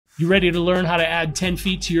You ready to learn how to add 10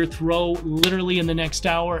 feet to your throw literally in the next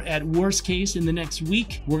hour, at worst case in the next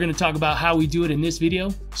week? We're gonna talk about how we do it in this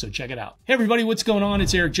video, so check it out. Hey everybody, what's going on?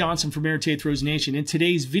 It's Eric Johnson from Eric Throws Nation. In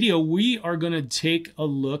today's video, we are gonna take a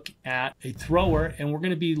look at a thrower, and we're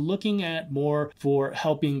gonna be looking at more for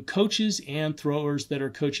helping coaches and throwers that are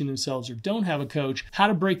coaching themselves or don't have a coach, how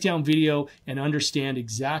to break down video and understand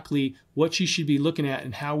exactly what you should be looking at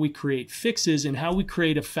and how we create fixes and how we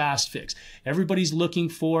create a fast fix. Everybody's looking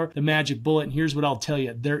for the magic bullet, and here's what I'll tell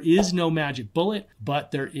you. There is no magic bullet,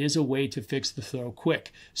 but there is a way to fix the throw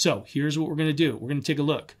quick. So here's what we're gonna do. We're gonna take a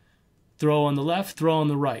look. Throw on the left, throw on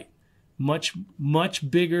the right.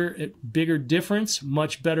 Much bigger difference,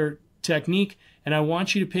 much better technique, and I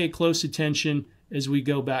want you to pay close attention as we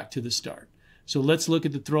go back to the start. So let's look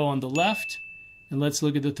at the throw on the left, and let's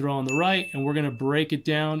look at the throw on the right, and we're gonna break it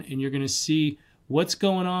down, and you're gonna see what's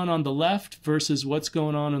going on the left versus what's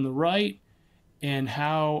going on the right, and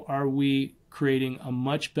how are we creating a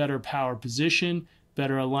much better power position,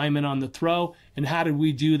 better alignment on the throw, and how did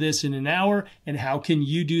we do this in an hour, and how can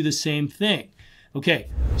you do the same thing? Okay,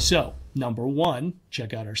 so number one,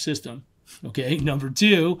 check out our system. Okay, number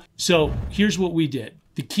two, so here's what we did.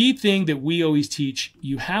 The key thing that we always teach,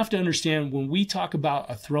 you have to understand when we talk about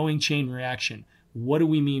a throwing chain reaction, what do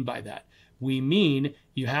we mean by that? We mean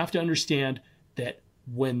you have to understand that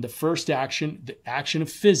when the first action, the action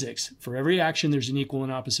of physics, for every action there's an equal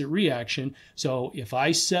and opposite reaction. So if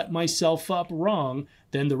I set myself up wrong,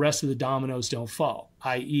 then the rest of the dominoes don't fall,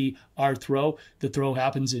 i.e. our throw. The throw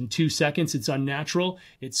happens in 2 seconds. It's unnatural.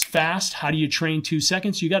 It's fast. How do you train 2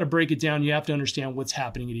 seconds? You got to break it down. You have to understand what's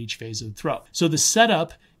happening at each phase of the throw. So the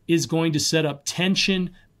setup is going to set up tension,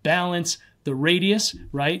 balance, the radius,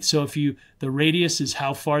 right? So if the radius is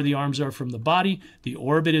how far the arms are from the body. The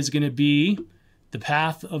orbit is going to be the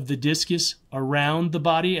path of the discus around the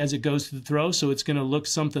body as it goes to the throw. So it's going to look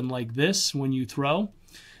something like this when you throw,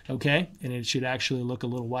 okay? And it should actually look a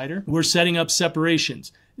little wider. We're setting up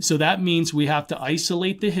separations. So that means we have to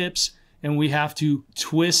isolate the hips and we have to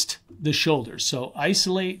twist the shoulders. So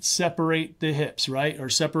isolate, separate the hips, right? Or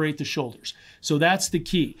separate the shoulders. So that's the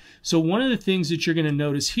key. So one of the things that you're going to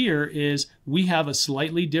notice here is we have a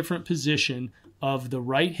slightly different position of the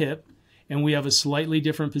right hip, and we have a slightly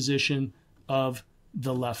different position of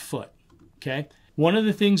the left foot, okay? One of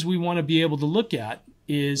the things we want to be able to look at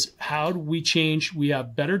is how do we change? We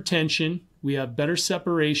have better tension, we have better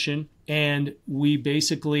separation, and we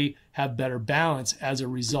basically have better balance as a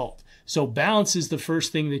result. So balance is the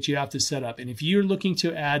first thing that you have to set up. And if you're looking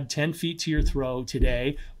to add 10 feet to your throw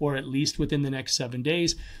today, or at least within the next 7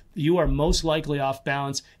 days, you are most likely off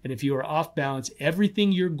balance. And if you are off balance,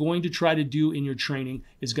 everything you're going to try to do in your training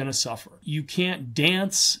is going to suffer. You can't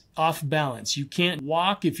dance off balance. You can't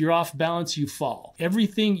walk. If you're off balance, you fall.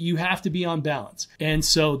 Everything, you have to be on balance. And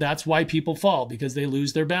so that's why people fall, because they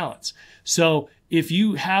lose their balance. So if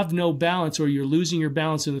you have no balance, or you're losing your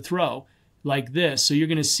balance in the throw, like this. So you're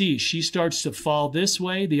going to see she starts to fall this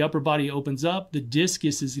way. The upper body opens up. The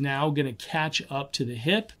discus is now going to catch up to the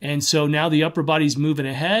hip. And so now the upper body's moving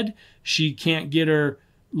ahead. She can't get her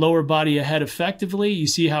lower body ahead effectively. You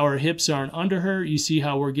see how her hips aren't under her. You see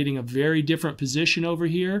how we're getting a very different position over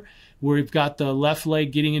here, where we've got the left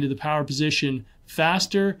leg getting into the power position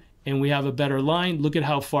faster, and we have a better line. Look at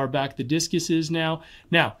how far back the discus is now.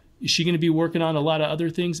 Now, is she going to be working on a lot of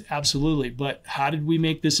other things? Absolutely. But how did we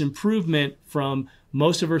make this improvement from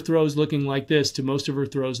most of her throws looking like this to most of her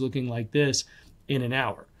throws looking like this in an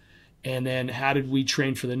hour? And then how did we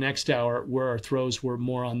train for the next hour where our throws were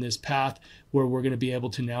more on this path, where we're going to be able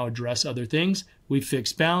to now address other things? We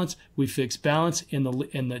fix balance in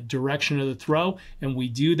the direction of the throw, and we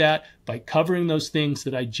do that by covering those things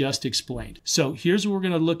that I just explained. So here's what we're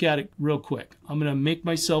going to look at it real quick. I'm going to make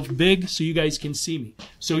myself big so you guys can see me.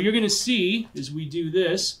 So you're going to see as we do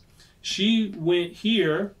this, she went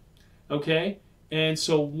here, okay? And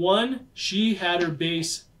so one, she had her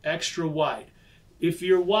base extra wide. If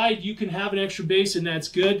you're wide, you can have an extra base, and that's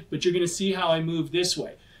good, but you're going to see how I move this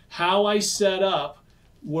way. How I set up,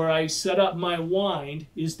 where I set up my wind,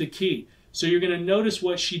 is the key. So you're going to notice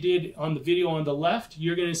what she did on the video on the left.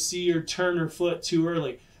 You're going to see her turn her foot too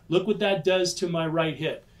early. Look what that does to my right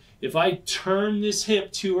hip. If I turn this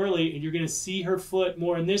hip too early, and you're going to see her foot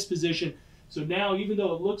more in this position. So now, even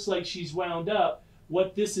though it looks like she's wound up,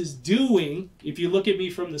 what this is doing, if you look at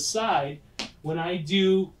me from the side, when I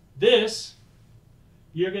do this,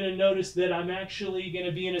 you're going to notice that I'm actually going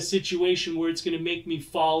to be in a situation where it's going to make me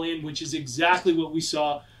fall in, which is exactly what we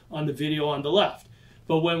saw on the video on the left.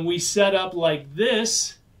 But when we set up like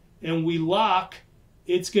this and we lock,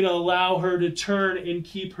 it's going to allow her to turn and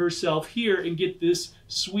keep herself here and get this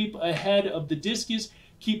sweep ahead of the discus,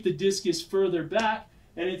 keep the discus further back,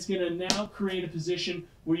 and it's going to now create a position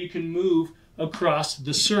where you can move across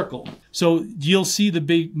the circle. So you'll see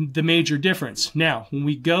the major difference. Now, when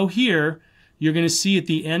we go here, you're going to see at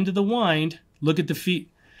the end of the wind, look at the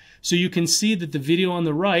feet. So you can see that the video on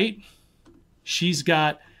the right,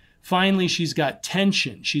 finally she's got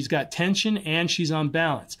tension. She's got tension and she's on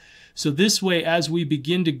balance. So this way, as we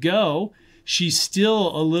begin to go, she's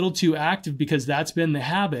still a little too active because that's been the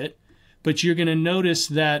habit, but you're going to notice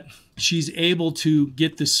that she's able to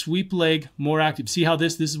get the sweep leg more active. See how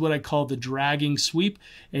this is what I call the dragging sweep,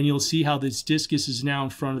 and you'll see how this discus is now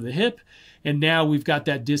in front of the hip. And now we've got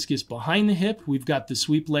that discus behind the hip. We've got the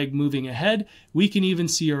sweep leg moving ahead. We can even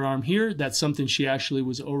see her arm here. That's something she actually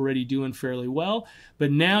was already doing fairly well.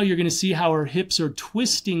 But now you're going to see how her hips are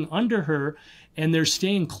twisting under her, and they're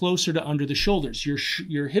staying closer to under the shoulders.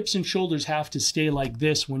 Your hips and shoulders have to stay like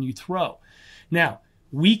this when you throw. Now,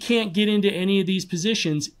 we can't get into any of these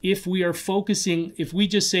positions if we are focusing, if we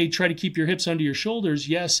just say try to keep your hips under your shoulders,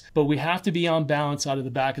 yes, but we have to be on balance out of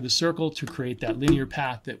the back of the circle to create that linear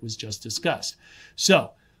path that was just discussed.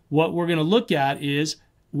 So what we're going to look at is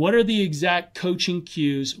what are the exact coaching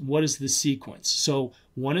cues? What is the sequence? So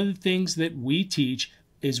one of the things that we teach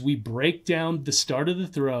is we break down the start of the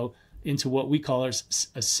throw into what we call a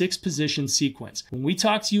 6-position sequence. When we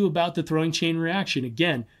talk to you about the throwing chain reaction,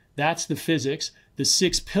 again, that's the physics. The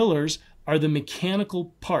 6 pillars are the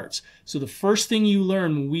mechanical parts. So the first thing you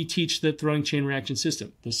learn when we teach the throwing chain reaction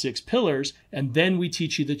system, the 6 pillars, and then we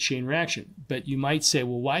teach you the chain reaction. But you might say,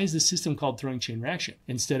 well, why is the system called throwing chain reaction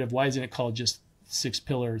instead of why isn't it called just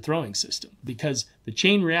 6-pillar throwing system? Because the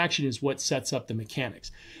chain reaction is what sets up the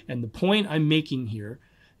mechanics. And the point I'm making here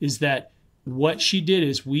is that what she did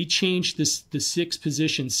is we changed the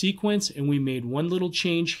 6-position sequence, and we made one little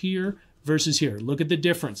change here versus here. Look at the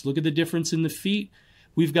difference. Look at the difference in the feet.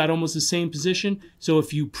 We've got almost the same position. So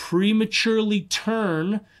if you prematurely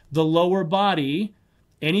turn the lower body,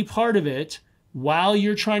 any part of it, while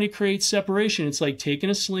you're trying to create separation, it's like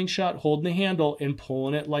taking a slingshot, holding the handle, and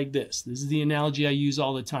pulling it like this. This is the analogy I use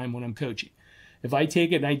all the time when I'm coaching. If I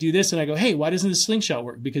take it and I do this and I go, hey, why doesn't the slingshot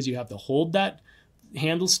work? Because you have to hold that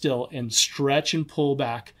handle still and stretch and pull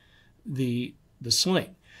back the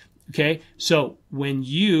sling. Okay, so when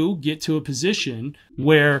you get to a position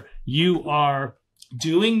where you are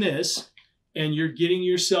doing this and you're getting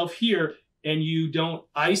yourself here and you don't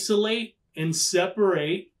isolate and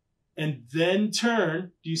separate and then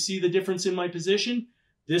turn, do you see the difference in my position?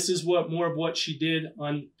 This is more of what she did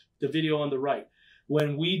on the video on the right.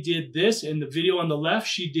 When we did this in the video on the left,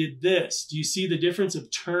 she did this. Do you see the difference of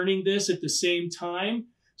turning this at the same time?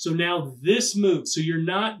 So now this moves. So you're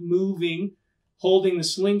not moving, holding the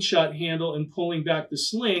slingshot handle and pulling back the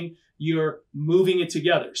sling, you're moving it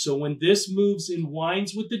together. So when this moves and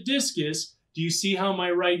winds with the discus, do you see how my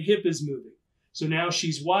right hip is moving? So now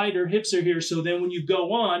she's wide, her hips are here. So then when you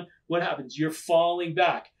go on, what happens? You're falling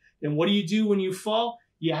back. And what do you do when you fall?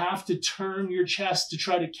 You have to turn your chest to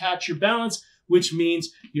try to catch your balance, which means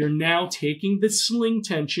you're now taking the sling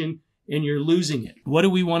tension and you're losing it. What do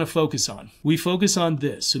we want to focus on? We focus on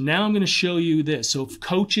this. So now I'm going to show you this. So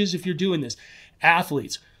coaches, if you're doing this,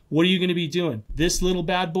 athletes, what are you going to be doing? This little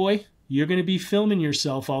bad boy, you're going to be filming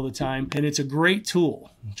yourself all the time, and it's a great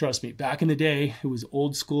tool. Trust me, back in the day, it was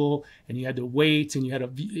old school, and you had to wait, and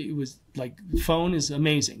it was like, phone is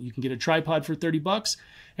amazing. You can get a tripod for 30 bucks,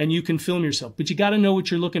 and you can film yourself, but you got to know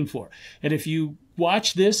what you're looking for. And if you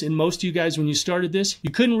watch this, and most of you guys, when you started this, you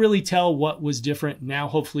couldn't really tell what was different. Now,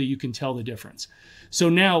 hopefully, you can tell the difference. So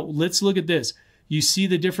now, let's look at this. You see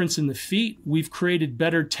the difference in the feet? We've created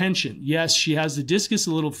better tension. Yes, she has the discus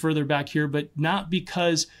a little further back here, but not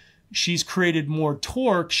because she's created more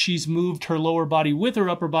torque. She's moved her lower body with her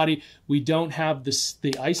upper body. We don't have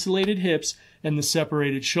the isolated hips and the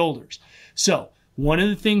separated shoulders. So one of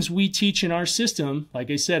the things we teach in our system,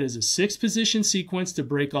 like I said, is a 6-position sequence to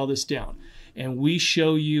break all this down. And we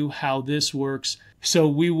show you how this works. So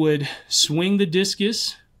we would swing the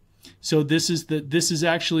discus. So this is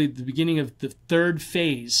actually the beginning of the 3rd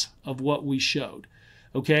phase of what we showed.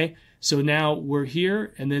 Okay? So now we're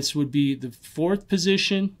here, and this would be the 4th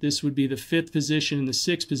position, this would be the 5th position, and the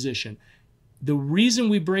 6th position. The reason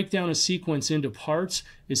we break down a sequence into parts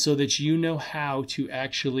is so that you know how to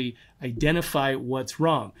actually identify what's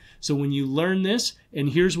wrong. So when you learn this, and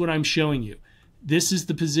here's what I'm showing you. This is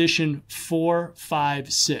the position 4,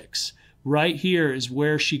 5, 6. Right here is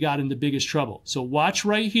where she got in the biggest trouble. So watch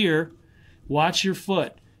right here, watch your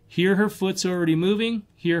foot. Here her foot's already moving,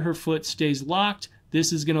 here her foot stays locked.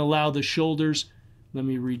 This is going to allow the shoulders Let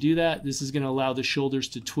me redo that. This is going to allow the shoulders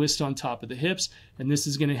to twist on top of the hips, and this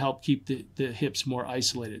is going to help keep the hips more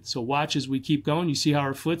isolated. So watch as we keep going. You see how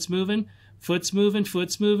our foot's moving? Foot's moving,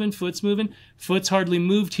 foot's moving, foot's moving. Foot's hardly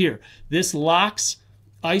moved here. This locks,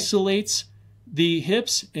 isolates the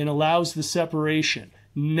hips, and allows the separation.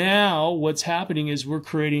 Now what's happening is we're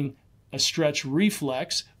creating a stretch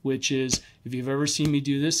reflex, which is, if you've ever seen me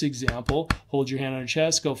do this example, hold your hand on your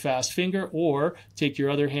chest, go fast finger, or take your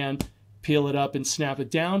other hand, peel it up and snap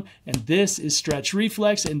it down. And this is stretch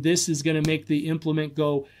reflex, and this is going to make the implement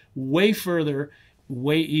go way further,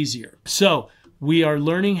 way easier. So we are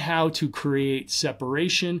learning how to create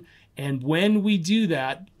separation. And when we do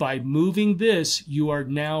that, by moving this, you are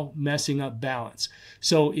now messing up balance.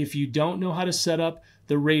 So if you don't know how to set up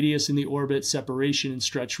the radius and the orbit, separation and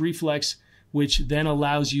stretch reflex, which then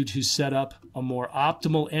allows you to set up a more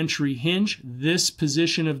optimal entry hinge, this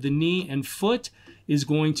position of the knee and foot is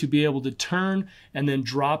going to be able to turn and then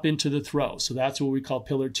drop into the throw. So that's what we call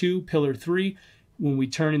pillar 2, pillar 3. When we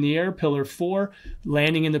turn in the air, pillar 4,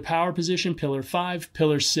 landing in the power position, pillar 5,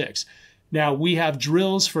 pillar 6. Now we have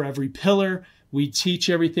drills for every pillar. We teach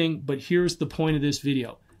everything, but here's the point of this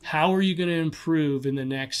video. How are you going to improve in the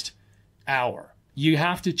next hour? You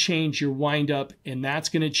have to change your wind up, and that's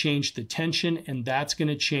going to change the tension, and that's going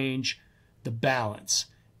to change the balance.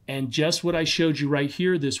 And just what I showed you right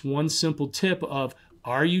here, this one simple tip of,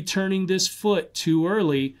 are you turning this foot too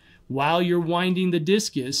early while you're winding the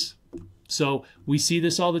discus? So we see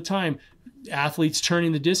this all the time. Athletes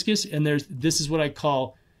turning the discus, and this is what I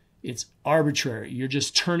call, it's arbitrary. You're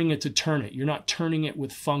just turning it to turn it. You're not turning it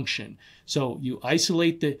with function. So you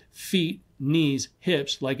isolate the feet, knees,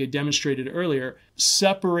 hips, like I demonstrated earlier,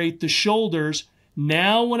 separate the shoulders.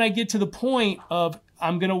 Now when I get to the point of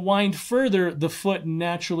I'm going to wind further, the foot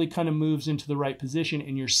naturally kind of moves into the right position,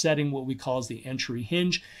 and you're setting what we call as the entry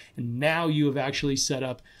hinge. And now you have actually set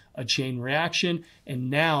up a chain reaction, and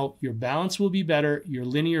now your balance will be better, your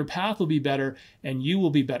linear path will be better, and you will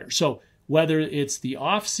be better. So whether it's the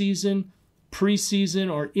off season,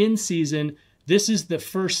 preseason, or in season, this is the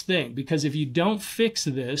first thing, because if you don't fix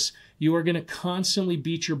this, you are going to constantly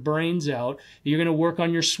beat your brains out. You're going to work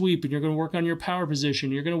on your sweep, and you're going to work on your power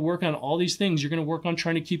position. You're going to work on all these things. You're going to work on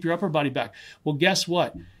trying to keep your upper body back. Well, guess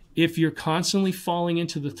what? If you're constantly falling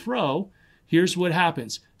into the throw, here's what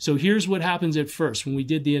happens. So here's what happens at first when we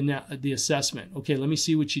did the assessment. Okay, let me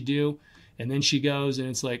see what you do. And then she goes, and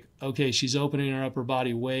it's like, okay, she's opening her upper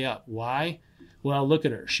body way up. Why? Well, look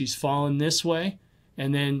at her. She's falling this way,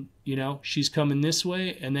 and then, you know, she's coming this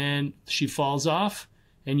way, and then she falls off,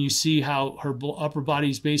 and you see how her upper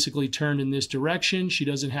body's basically turned in this direction. She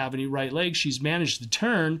doesn't have any right legs. She's managed to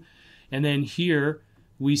turn, and then here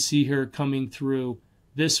we see her coming through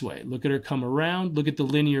this way. Look at her come around. Look at the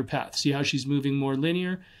linear path. See how she's moving more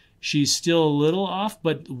linear? She's still a little off,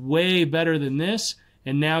 but way better than this.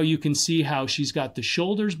 And now you can see how she's got the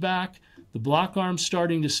shoulders back, the block arms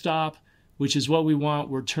starting to stop, which is what we want.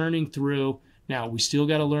 We're turning through. Now, we still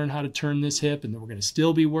got to learn how to turn this hip, and then we're going to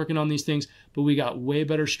still be working on these things, but we got way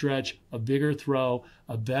better stretch, a bigger throw,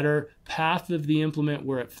 a better path of the implement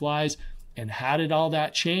where it flies. And how did all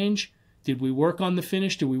that change? Did we work on the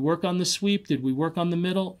finish? Did we work on the sweep? Did we work on the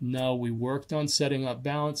middle? No, we worked on setting up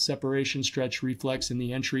balance, separation, stretch, reflex, and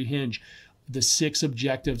the entry hinge. The 6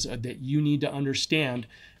 objectives that you need to understand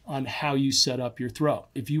on how you set up your throw.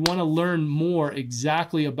 If you want to learn more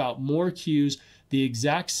exactly about more cues, the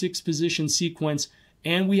exact 6-position sequence,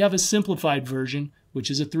 and we have a simplified version,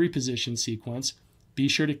 which is a 3-position sequence, be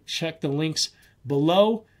sure to check the links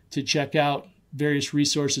below to check out various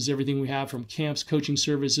resources, everything we have from camps, coaching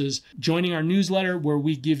services, joining our newsletter where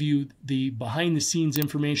we give you the behind-the-scenes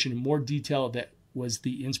information in more detail that was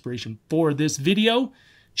the inspiration for this video.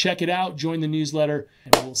 Check it out, join the newsletter,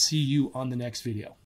 and we'll see you on the next video.